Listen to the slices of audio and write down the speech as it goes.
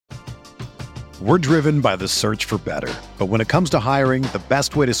We're driven by the search for better. But when it comes to hiring, the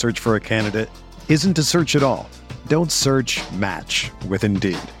best way to search for a candidate isn't to search at all. Don't search, match with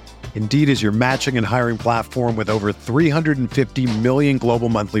Indeed. Indeed is your matching and hiring platform with over 350 million global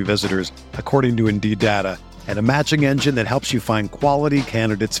monthly visitors, according to Indeed data, and a matching engine that helps you find quality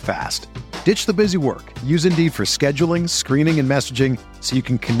candidates fast. Ditch the busy work. Use Indeed for scheduling, screening, and messaging so you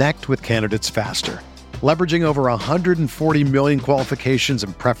can connect with candidates faster. Leveraging over 140 million qualifications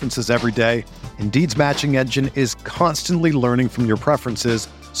and preferences every day, Indeed's matching engine is constantly learning from your preferences,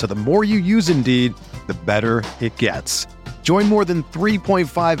 so the more you use Indeed, the better it gets. Join more than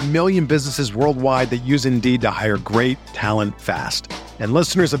 3.5 million businesses worldwide that use Indeed to hire great talent fast. And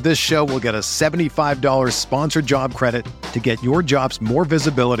listeners of this show will get a $75 sponsored job credit to get your jobs more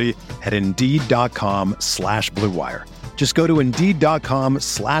visibility at Indeed.com/Blue Wire. Just go to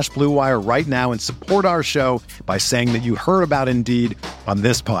Indeed.com/Blue Wire right now and support our show by saying that you heard about Indeed on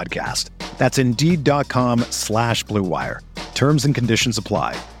this podcast. That's Indeed.com/Blue Wire. Terms and conditions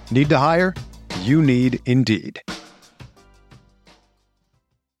apply. Need to hire? You need Indeed.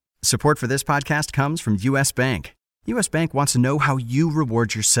 Support for this podcast comes from U.S. Bank. U.S. Bank wants to know how you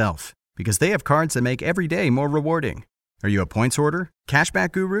reward yourself because they have cards that make every day more rewarding. Are you a points hoarder,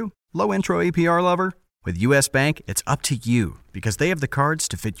 cashback guru, low intro APR lover? With U.S. Bank, it's up to you because they have the cards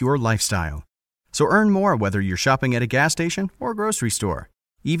to fit your lifestyle. So earn more whether you're shopping at a gas station or a grocery store,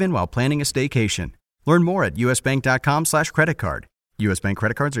 even while planning a staycation. Learn more at usbank.com/credit card. U.S. Bank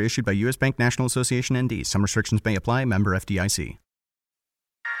credit cards are issued by U.S. Bank National Association ND. Some restrictions may apply. Member FDIC.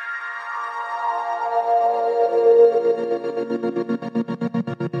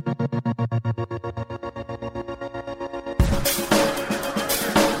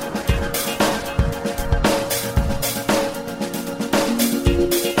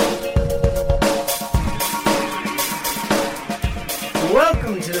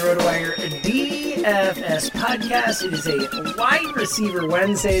 Welcome to the RotoWire DFS podcast. It is a wide receiver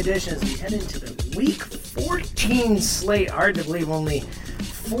Wednesday edition as we head into the Week 14 slate. Hard to believe, only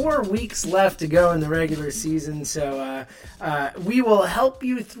 4 weeks left to go in the regular season, so we will help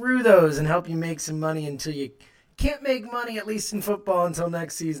you through those and help you make some money until you can't make money, at least in football, until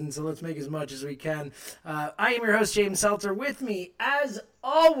next season, so let's make as much as we can. I am your host, James Seltzer. With me, as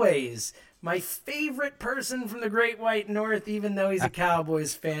always, my favorite person from the Great White North. Even though he's a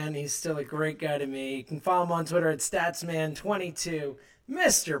Cowboys fan, he's still a great guy to me. You can follow him on Twitter at Statsman22,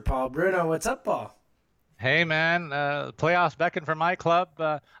 Mr. Paul Bruno. What's up, Paul? Hey, man, playoffs beckon for my club.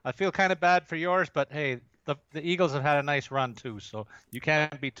 I feel kind of bad for yours, but hey, the Eagles have had a nice run too, so you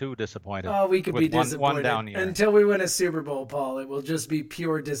can't be too disappointed. Oh, we could be disappointed one down year. Until we win a Super Bowl, Paul. It will just be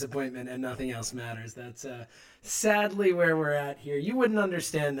pure disappointment and nothing else matters. That's sadly where we're at here. You wouldn't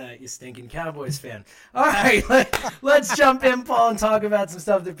understand that, you stinking Cowboys fan. All right, let's jump in, Paul, and talk about some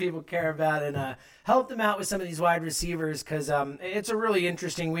stuff that people care about and help them out with some of these wide receivers because it's a really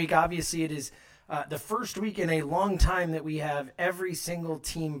interesting week. Obviously, it is the first week in a long time that we have every single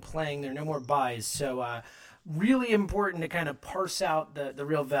team playing. There are no more buys, so really important to kind of parse out the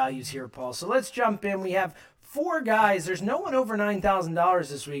real values here, Paul. So let's jump in. We have 4 guys. There's no one over $9,000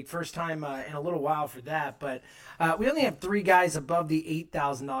 this week. First time in a little while for that, but we only have 3 guys above the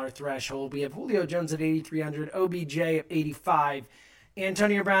 $8,000 threshold. We have Julio Jones at 8,300, OBJ at 85,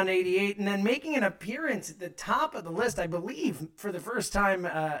 Antonio Brown at 88, and then making an appearance at the top of the list, I believe, for the first time,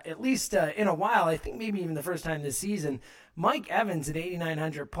 at least in a while, I think maybe even the first time this season, Mike Evans at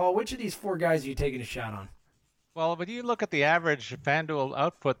 8,900. Paul, which of these 4 guys are you taking a shot on? Well, when you look at the average FanDuel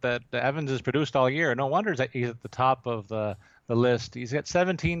output that Evans has produced all year, no wonder that he's at the top of the list. He's got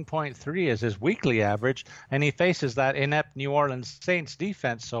 17.3 as his weekly average, and he faces that inept New Orleans Saints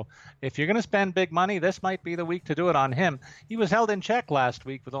defense. So if you're going to spend big money, this might be the week to do it on him. He was held in check last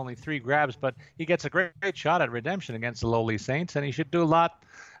week with only 3 grabs, but he gets a great shot at redemption against the lowly Saints, and he should do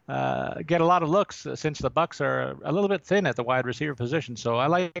get a lot of looks since the Bucs are a little bit thin at the wide receiver position. So I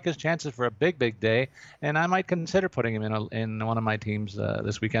like his chances for a big day, and I might consider putting him in one of my teams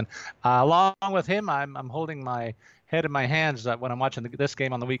this weekend. Along with him, I'm holding my head in my hands when I'm watching this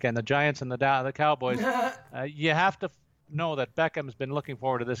game on the weekend, the Giants and the Cowboys. You have to know that Beckham's been looking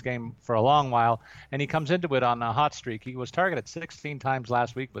forward to this game for a long while, and he comes into it on a hot streak. He was targeted 16 times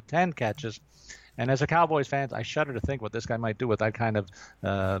last week with 10 catches. And as a Cowboys fan, I shudder to think what this guy might do with that kind of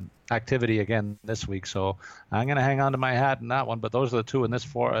activity again this week. So I'm going to hang on to my hat in that one. But those are the 2 in this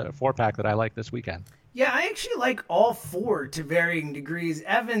four-pack that I like this weekend. Yeah, I actually like all 4 to varying degrees.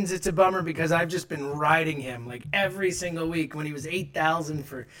 Evans, it's a bummer because I've just been riding him like every single week. When he was 8,000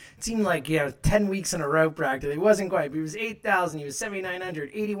 for, it seemed like, 10 weeks in a row practically. It wasn't quite, but he was 8,000. He was 7,900,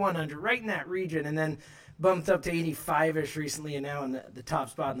 8,100, right in that region. And then bumped up to 85-ish recently and now in the top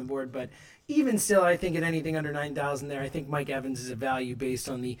spot on the board. But even still, I think at anything under 9,000 there, I think Mike Evans is a value based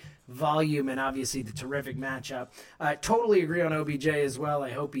on the volume and obviously the terrific matchup. Totally agree on OBJ as well.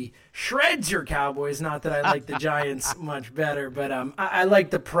 I hope he shreds your Cowboys. Not that I like the Giants much better, but I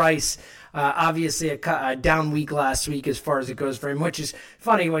like the price. Obviously a down week last week as far as it goes for him, which is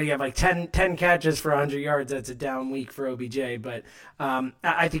funny when you have like 10 catches for 100 yards. That's a down week for OBJ, but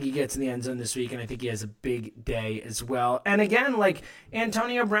I think he gets in the end zone this week, and I think he has a big day as well. And again, like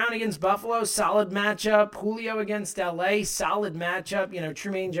Antonio Brown against Buffalo, solid matchup. Julio against LA, solid matchup.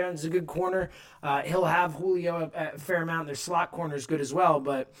 Tremaine Jones is a good corner. He'll have Julio a fair amount. Their slot corner is good as well,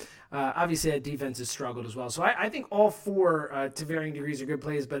 but obviously that defense has struggled as well. So I think all four, to varying degrees, are good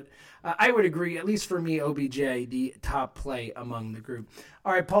plays, but I would agree, at least for me, OBJ, the top play among the group.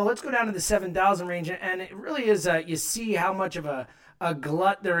 All right, Paul, let's go down to the 7,000 range, and it really is, you see how much of a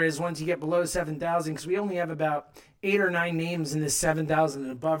glut there is once you get below 7,000, because we only have about 8 or 9 names in this 7,000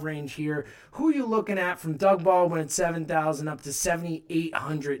 and above range here. Who are you looking at from Doug Baldwin at 7,000 up to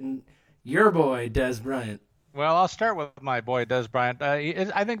 7,800, and your boy, Dez Bryant? Well, I'll start with my boy, Dez Bryant.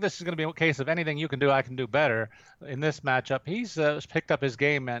 I think this is going to be a case of anything you can do, I can do better in this matchup. He's picked up his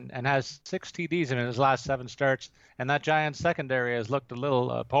game and has 6 TDs in his last 7 starts, and that Giants secondary has looked a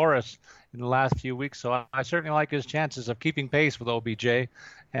little porous in the last few weeks, so I certainly like his chances of keeping pace with OBJ.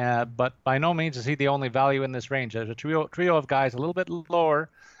 But by no means is he the only value in this range. There's a trio of guys a little bit lower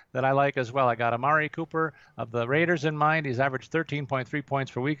that I like as well. I got Amari Cooper of the Raiders in mind. He's averaged 13.3 points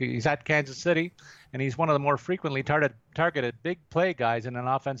per week. He's at Kansas City, and he's one of the more frequently targeted big play guys in an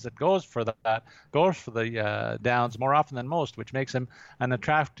offense that goes for the downs more often than most, which makes him an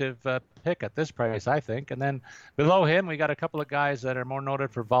attractive pick at this price, I think. And then below him, we got a couple of guys that are more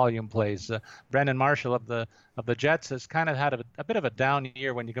noted for volume plays. Brandon Marshall of the Jets has kind of had a bit of a down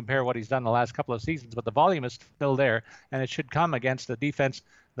year when you compare what he's done the last couple of seasons, but the volume is still there, and it should come against a defense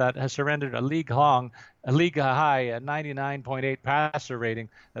that has surrendered a league high 99.8 passer rating.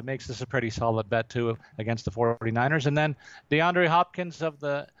 That makes this a pretty solid bet too against the 49ers. And then DeAndre Hopkins of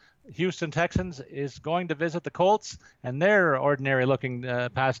the Houston Texans is going to visit the Colts and their ordinary looking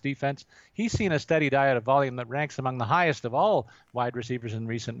pass defense. He's seen a steady diet of volume that ranks among the highest of all wide receivers in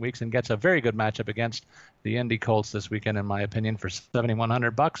recent weeks and gets a very good matchup against the Indy Colts this weekend, in my opinion, for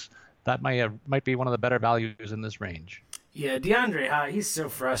 $7,100. That might be one of the better values in this range. Yeah, DeAndre, he's so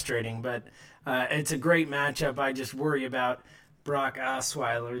frustrating, but it's a great matchup. I just worry about Brock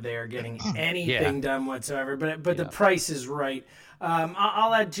Osweiler there getting anything done whatsoever, but the price is right.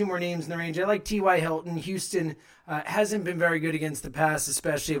 I'll add 2 more names in the range. I like T.Y. Hilton. Houston hasn't been very good against the pass,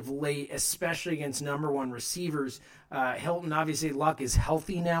 especially of late, especially against number 1 receivers. Hilton, obviously, Luck is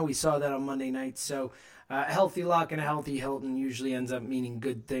healthy now. We saw that on Monday night, so a healthy Luck and a healthy Hilton usually ends up meaning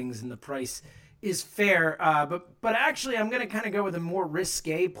good things, and the price is fair, but actually I'm going to kind of go with a more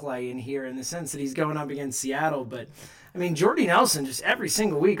risque play in here in the sense that he's going up against Seattle. But I mean, Jordy Nelson, just every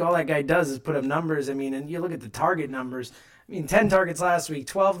single week, all that guy does is put up numbers. I mean, and you look at the target numbers. I mean, 10 targets last week,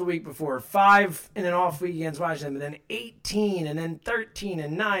 12 the week before, 5 in an off week against Washington, but then 18 and then 13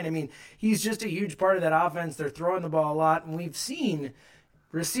 and 9. I mean, he's just a huge part of that offense. They're throwing the ball a lot, and we've seen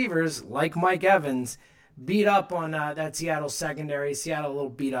receivers like Mike Evans beat up on that Seattle secondary. Seattle a little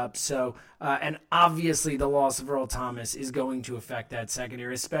beat up. So, and obviously the loss of Earl Thomas is going to affect that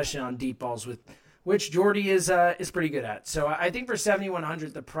secondary, especially on deep balls, which Jordy is pretty good at. So I think for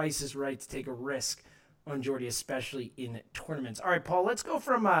 7,100, the price is right to take a risk on Jordy, especially in tournaments. All right, Paul, let's go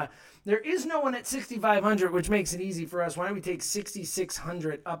from there is no one at 6,500, which makes it easy for us. Why don't we take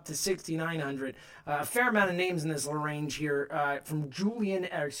 6,600 up to 6,900? A fair amount of names in this little range here from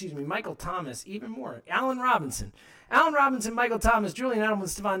Michael Thomas, even more. Allen Robinson, Michael Thomas, Julian Edelman,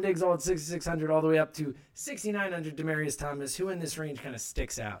 Stephon Diggs, all at 6,600, all the way up to 6,900. Demaryius Thomas, who in this range kind of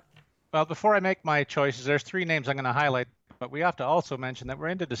sticks out? Well, before I make my choices, there's 3 names I'm going to highlight. But we have to also mention that we're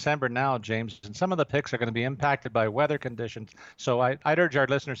into December now, James, and some of the picks are going to be impacted by weather conditions. So I'd urge our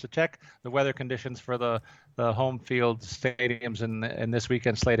listeners to check the weather conditions for the home field stadiums in this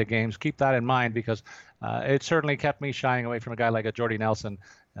weekend slate of games. Keep that in mind because it certainly kept me shying away from a guy like a Jordy Nelson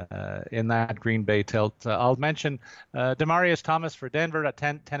in that Green Bay tilt. I'll mention Demaryius Thomas for Denver at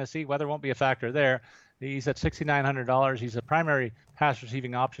Tennessee. Weather won't be a factor there. He's at $6,900. He's a primary pass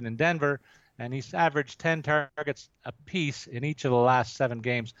receiving option in Denver, and he's averaged 10 targets apiece in each of the last 7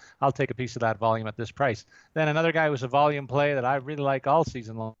 games. I'll take a piece of that volume at this price. Then another guy who's a volume play that I really like all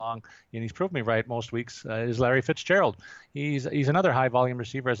season long, and he's proved me right most weeks, is Larry Fitzgerald. He's another high-volume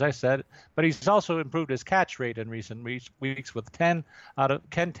receiver, as I said, but he's also improved his catch rate in recent weeks with 10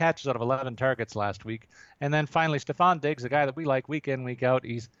 catches out of 11 targets last week. And then finally, Stephon Diggs, a guy that we like week in, week out.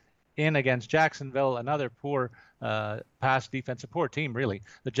 He's in against Jacksonville, another poor pass defense, a poor team, really.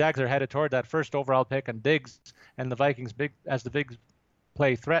 The Jags are headed toward that first overall pick, and Diggs and the Vikings, big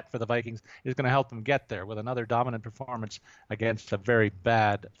play threat for the Vikings, is going to help them get there with another dominant performance against a very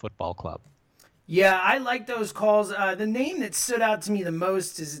bad football club. Yeah, I like those calls. The name that stood out to me the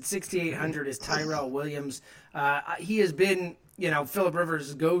most is at 6,800 is Tyrell Williams. He has been, Phillip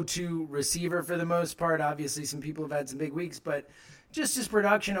Rivers' go-to receiver for the most part. Obviously, some people have had some big weeks, but just his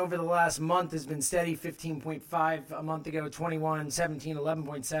production over the last month has been steady. 15.5 a month ago, 21, 17,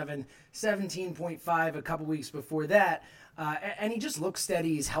 11.7, 17.5 a couple weeks before that. And he just looks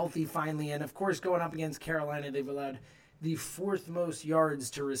steady. He's healthy finally. And, of course, going up against Carolina, they've allowed the fourth most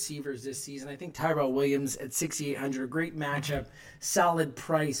yards to receivers this season. I think Tyrell Williams at 6,800, great matchup, solid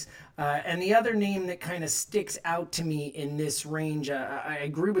price. And the other name that kind of sticks out to me in this range, I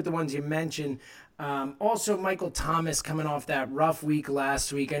agree with the ones you mentioned. Also, Michael Thomas coming off that rough week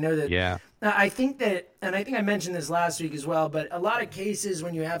last week. I know that. Yeah. I think that, and I think I mentioned this last week as well, but a lot of cases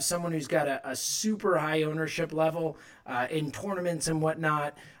when you have someone who's got a super high ownership level in tournaments and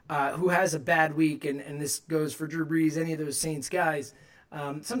whatnot, who has a bad week, and this goes for Drew Brees, any of those Saints guys,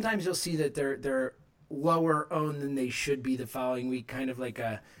 sometimes you'll see that they're lower owned than they should be the following week, kind of like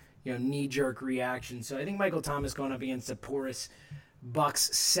a knee-jerk reaction. So I think Michael Thomas going up against a porous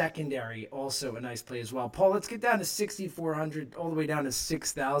Bucks secondary, also a nice play as well. Paul, let's get down to 6,400 all the way down to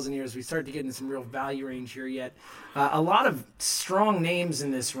 6,000 here as we start to get into some real value range here yet. A lot of strong names in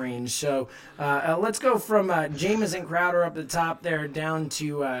this range. So let's go from Jamison Crowder up the top there down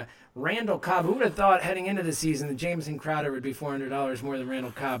to Randall Cobb. Who would have thought heading into the season that Jamison Crowder would be $400 more than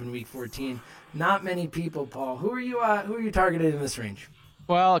Randall Cobb in Week 14? Not many people, Paul. Who are you targeted in this range?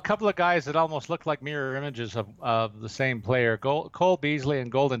 Well, a couple of guys that almost look like mirror images of the same player. Cole Beasley and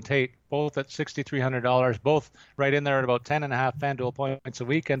Golden Tate, both at $6,300, both right in there at about 10.5 FanDuel points a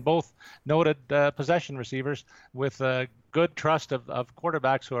week, and both noted possession receivers with good trust of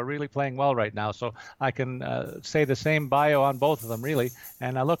quarterbacks who are really playing well right now. So I can say the same bio on both of them, really.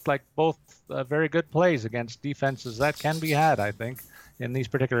 And I look like both very good plays against defenses that can be had, I think, in these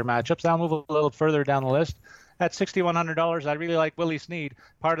particular matchups. I'll move a little further down the list. At $6,100, I really like Willie Snead.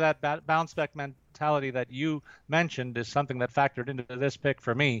 Part of that bounce back mentality that you mentioned is something that factored into this pick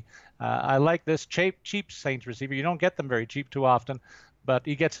for me. I like this cheap Saints receiver. You don't get them very cheap too often, but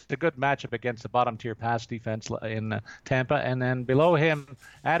he gets a good matchup against the bottom tier pass defense in Tampa. And then below him,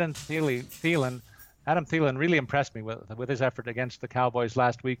 Adam Thielen. Adam Thielen really impressed me with his effort against the Cowboys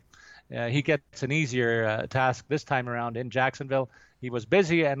last week. He gets an easier task this time around in Jacksonville. He was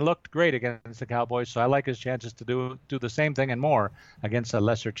busy and looked great against the Cowboys, so I like his chances to do the same thing and more against a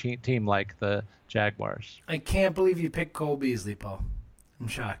lesser team like the Jaguars. I can't believe you picked Cole Beasley, Paul. I'm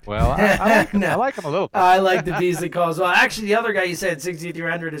shocked. Well, I like him a little bit. I like the Beasley call as well. Actually, the other guy you said,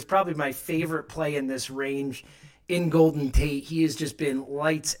 6,300, is probably my favorite play in this range in Golden Tate. He has just been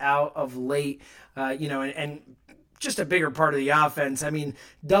lights out of late, and just a bigger part of the offense. I mean,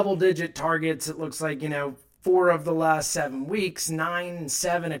 double-digit targets, it looks like, 4 of the last 7 weeks, 9 and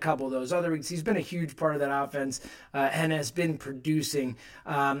 7 a couple of those other weeks. He's been a huge part of that offense and has been producing.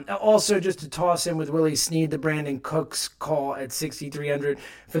 Also, just to toss in with Willie Snead, the Brandon Cooks call at 6,300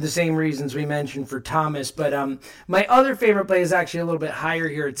 for the same reasons we mentioned for Thomas. But my other favorite play is actually a little bit higher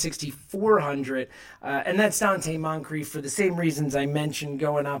here at 6,400, and that's Dante Moncrief for the same reasons I mentioned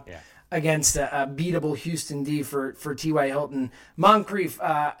going up. Yeah. Against a beatable Houston D for T.Y. Hilton. Moncrief,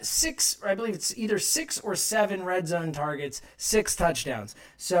 I believe it's either 6 or 7 red zone targets, 6 touchdowns.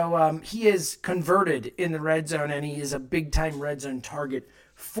 So he is converted in the red zone, and he is a big-time red zone target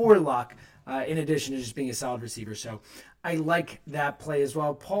for Luck, in addition to just being a solid receiver. So I like that play as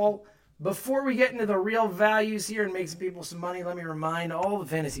well. Paul, before we get into the real values here and make some people some money, let me remind all the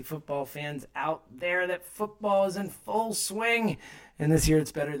fantasy football fans out there that football is in full swing. And this year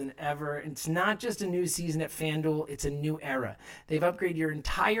it's better than ever. It's not just a new season at FanDuel, it's a new era. They've upgraded your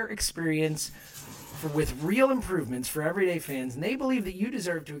entire experience with real improvements for everyday fans, and they believe that you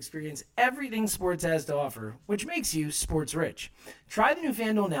deserve to experience everything sports has to offer, which makes you sports rich. Try the new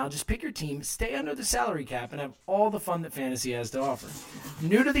FanDuel now. Just pick your team, stay under the salary cap, and have all the fun that fantasy has to offer.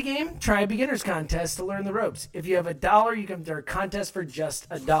 New to the game? Try a beginner's contest to learn the ropes. If you have $1, you can enter a contest for just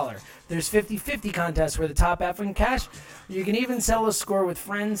 $1. There's 50-50 contests where the top half win cash. You can even settle a score with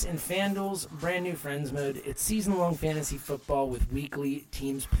friends in FanDuel's brand new Friends mode. It's season-long fantasy football with weekly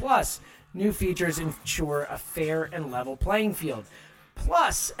teams. Plus, new features ensure a fair and level playing field.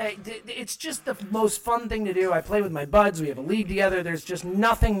 Plus, it's just the most fun thing to do. I play with my buds. We have a league together. There's just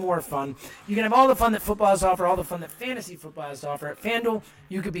nothing more fun. You can have all the fun that football has to offer, all the fun that fantasy football has to offer. At FanDuel,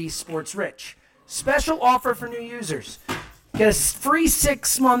 you could be sports rich. Special offer for new users. Get a free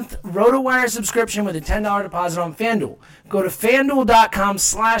 6-month RotoWire subscription with a $10 deposit on FanDuel. Go to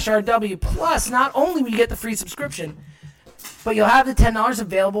FanDuel.com/RW. Plus, not only will you get the free subscription, but you'll have the $10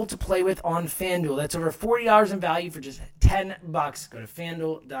 available to play with on FanDuel. That's over $40 in value for just $10. Go to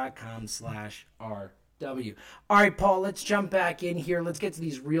FanDuel.com/RW. All right, Paul, let's jump back in here. Let's get to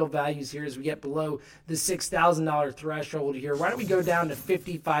these real values here as we get below the $6,000 threshold here. Why don't we go down to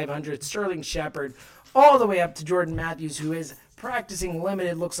 5,500? Sterling Shepard, all the way up to Jordan Matthews, who is practicing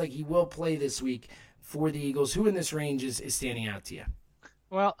limited. Looks like he will play this week for the Eagles. Who in this range is standing out to you?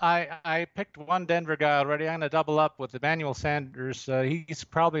 Well, I picked one Denver guy already. I'm going to double up with Emmanuel Sanders. He's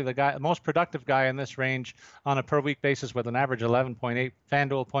probably the most productive guy in this range on a per-week basis with an average 11.8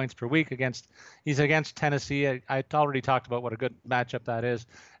 FanDuel points per week. He's against Tennessee. I already talked about what a good matchup that is.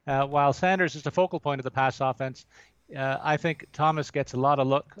 While Sanders is the focal point of the pass offense, I think Thomas gets a lot of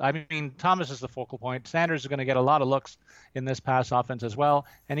look. I mean, Thomas is the focal point. Sanders is going to get a lot of looks in this pass offense as well,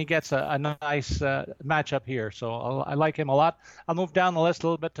 and he gets a nice matchup here. So I like him a lot. I'll move down the list a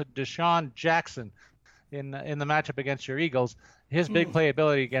little bit to Deshaun Jackson in the matchup against your Eagles. His big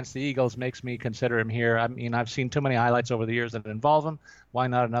playability against the Eagles makes me consider him here. I mean, I've seen too many highlights over the years that involve him. Why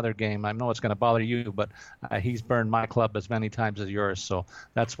not another game? I know it's going to bother you, but he's burned my club as many times as yours, so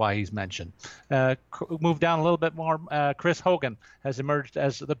that's why he's mentioned. Move down a little bit more. Chris Hogan has emerged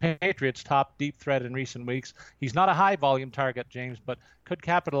as the Patriots' top deep threat in recent weeks. He's not a high-volume target, James, but could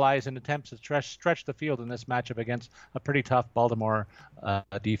capitalize in attempts to stretch the field in this matchup against a pretty tough Baltimore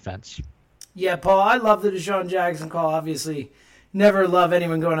defense. Yeah, Paul, I love the Deshaun Jackson call. Obviously, never love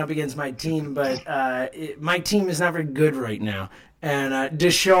anyone going up against my team, but my team is not very good right now. And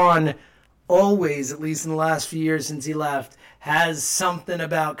Deshaun always, at least in the last few years since he left, has something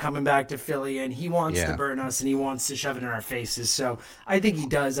about coming back to Philly, and he wants to burn us, and he wants to shove it in our faces. So I think he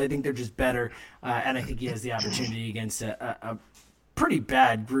does. I think they're just better, and I think he has the opportunity against a pretty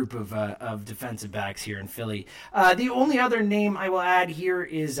bad group of defensive backs here in Philly. The only other name I will add here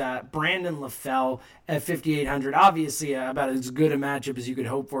is Brandon LaFell at 5,800. Obviously, about as good a matchup as you could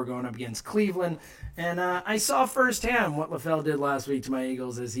hope for going up against Cleveland. And I saw firsthand what LaFell did last week to my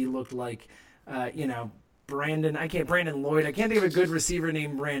Eagles as he looked like, Brandon Lloyd. I can't think of a good receiver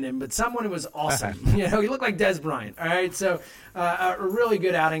named Brandon, but someone who was awesome. He looked like Des Bryant. All right, so a really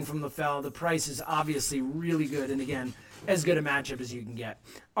good outing from LaFell. The price is obviously really good, and again, as good a matchup as you can get.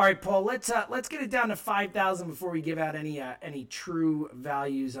 All right, Paul, let's get it down to 5,000 before we give out any true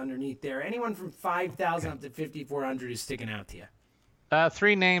values underneath there. Anyone from 5,000 up to 5,400 is sticking out to you?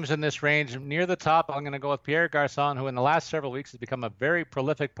 Three names in this range. Near the top, I'm going to go with Pierre Garçon, who in the last several weeks has become a very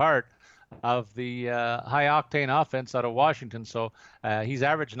prolific part of the high-octane offense out of Washington. So he's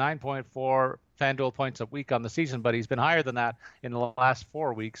averaged 9.4 FanDuel points a week on the season, but he's been higher than that in the last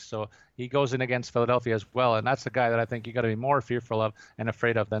 4 weeks. So he goes in against Philadelphia as well, and that's the guy that I think you got to be more fearful of and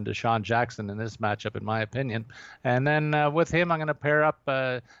afraid of than Deshaun Jackson in this matchup, in my opinion. And then with him, I'm going to pair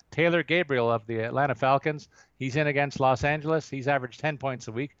up Taylor Gabriel of the Atlanta Falcons. He's in against Los Angeles. He's averaged 10 points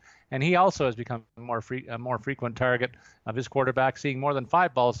a week. And he also has become a more frequent target of his quarterback, seeing more than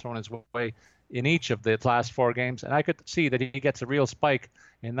 5 balls thrown his way in each of the last 4 games. And I could see that he gets a real spike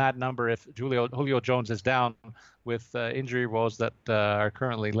in that number if Julio Jones is down with injury woes that are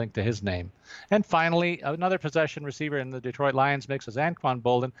currently linked to his name. And finally, another possession receiver in the Detroit Lions mix is Anquan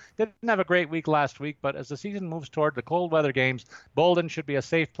Boldin. Didn't have a great week last week, but as the season moves toward the cold weather games, Boldin should be a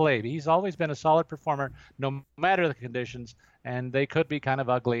safe play. He's always been a solid performer no matter the conditions, and they could be kind of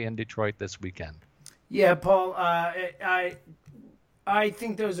ugly in Detroit this weekend. Yeah, Paul, I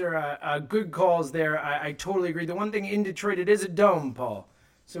think those are good calls there. I totally agree. The one thing in Detroit, it is a dome, Paul,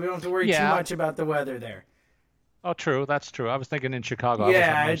 so we don't have to worry too much about the weather there. Oh, true. That's true. I was thinking in Chicago.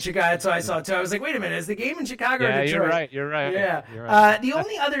 Yeah, in Chicago. That's what I saw, too. I was like, wait a minute. Is the game in Chicago or Detroit? You're right. Yeah. You're right. The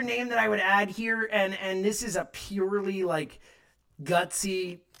only other name that I would add here, and this is a purely,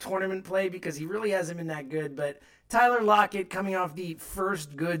 gutsy tournament play because he really hasn't been that good, but Tyler Lockett coming off the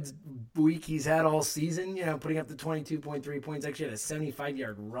first good week he's had all season, putting up the 22.3 points, actually had a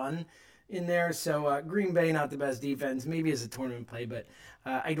 75-yard run in there. So Green Bay, not the best defense, maybe as a tournament play, but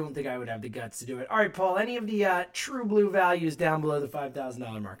I don't think I would have the guts to do it. All right, Paul, any of the true blue values down below the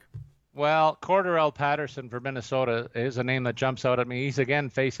 $5,000 mark? Well, Cordarrelle Patterson for Minnesota is a name that jumps out at me. He's again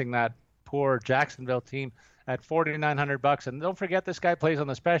facing that poor Jacksonville team at $4,900, and don't forget this guy plays on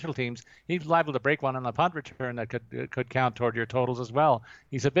the special teams. He's liable to break one on the punt return that could count toward your totals as well.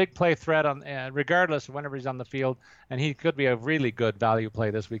 He's a big play threat on regardless of whenever he's on the field, and he could be a really good value play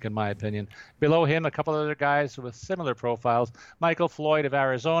this week in my opinion. Below him, a couple other guys with similar profiles. Michael Floyd of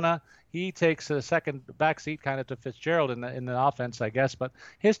Arizona. he takes a second backseat kind of to Fitzgerald in the offense, I guess. But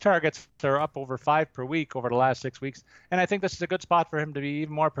his targets are up over 5 per week over the last 6 weeks. And I think this is a good spot for him to be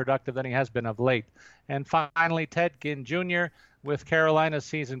even more productive than he has been of late. And finally, Ted Ginn Jr., with Carolina's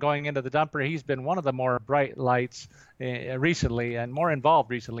season going into the dumper, he's been one of the more bright lights recently and more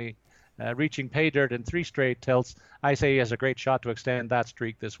involved recently, reaching pay dirt in 3 straight tilts. I say he has a great shot to extend that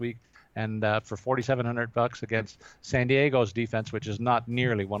streak this week. And for $4,700 against San Diego's defense, which is not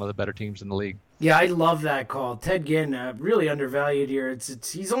nearly one of the better teams in the league. Yeah, I love that call. Ted Ginn, really undervalued here.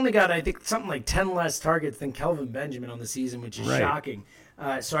 He's only got, I think, something like 10 less targets than Kelvin Benjamin on the season, which is shocking.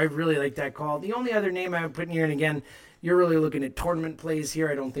 So I really like that call. The only other name I would put in here, and again, you're really looking at tournament plays here.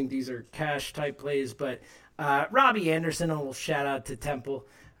 I don't think these are cash-type plays, but Robbie Anderson, a little shout-out to Temple.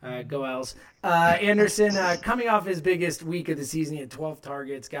 Go Owls. Anderson, coming off his biggest week of the season, he had 12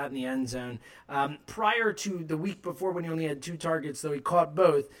 targets, got in the end zone. Prior to the week before when he only had 2 targets, though he caught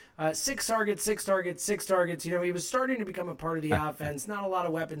both, 6 targets, 6 targets, 6 targets. You know, he was starting to become a part of the offense. Not a lot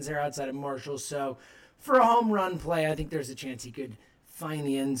of weapons there outside of Marshall. So for a home run play, I think there's a chance he could find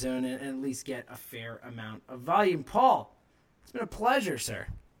the end zone and at least get a fair amount of volume. Paul, it's been a pleasure, sir.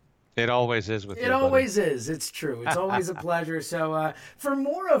 It always is with you. It always is. It's true. It's always a pleasure. So for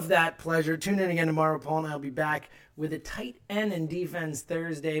more of that pleasure, tune in again tomorrow. Paul and I will be back with a tight end and defense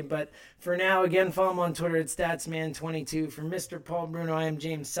Thursday. But for now, again, follow him on Twitter at StatsMan22. For Mr. Paul Bruno, I am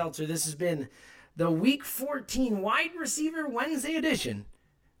James Seltzer. This has been the Week 14 Wide Receiver Wednesday edition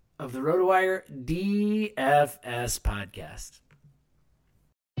of the RotoWire DFS podcast.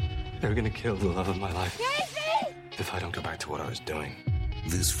 They're going to kill the love of my life. Casey! If I don't go back to what I was doing.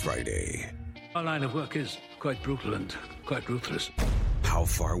 This Friday. Our line of work is quite brutal and quite ruthless. How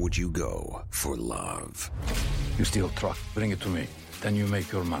far would you go for love? You steal truck, bring it to me. Then you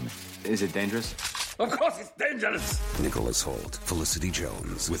make your money. Is it dangerous? Of course it's dangerous! Nicholas Hoult, Felicity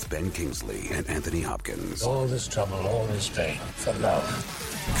Jones, with Ben Kingsley and Anthony Hopkins. All this trouble, all this pain, for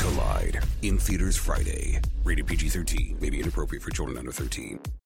love. Collide. In theaters Friday. Rated PG-13. May be inappropriate for children under 13.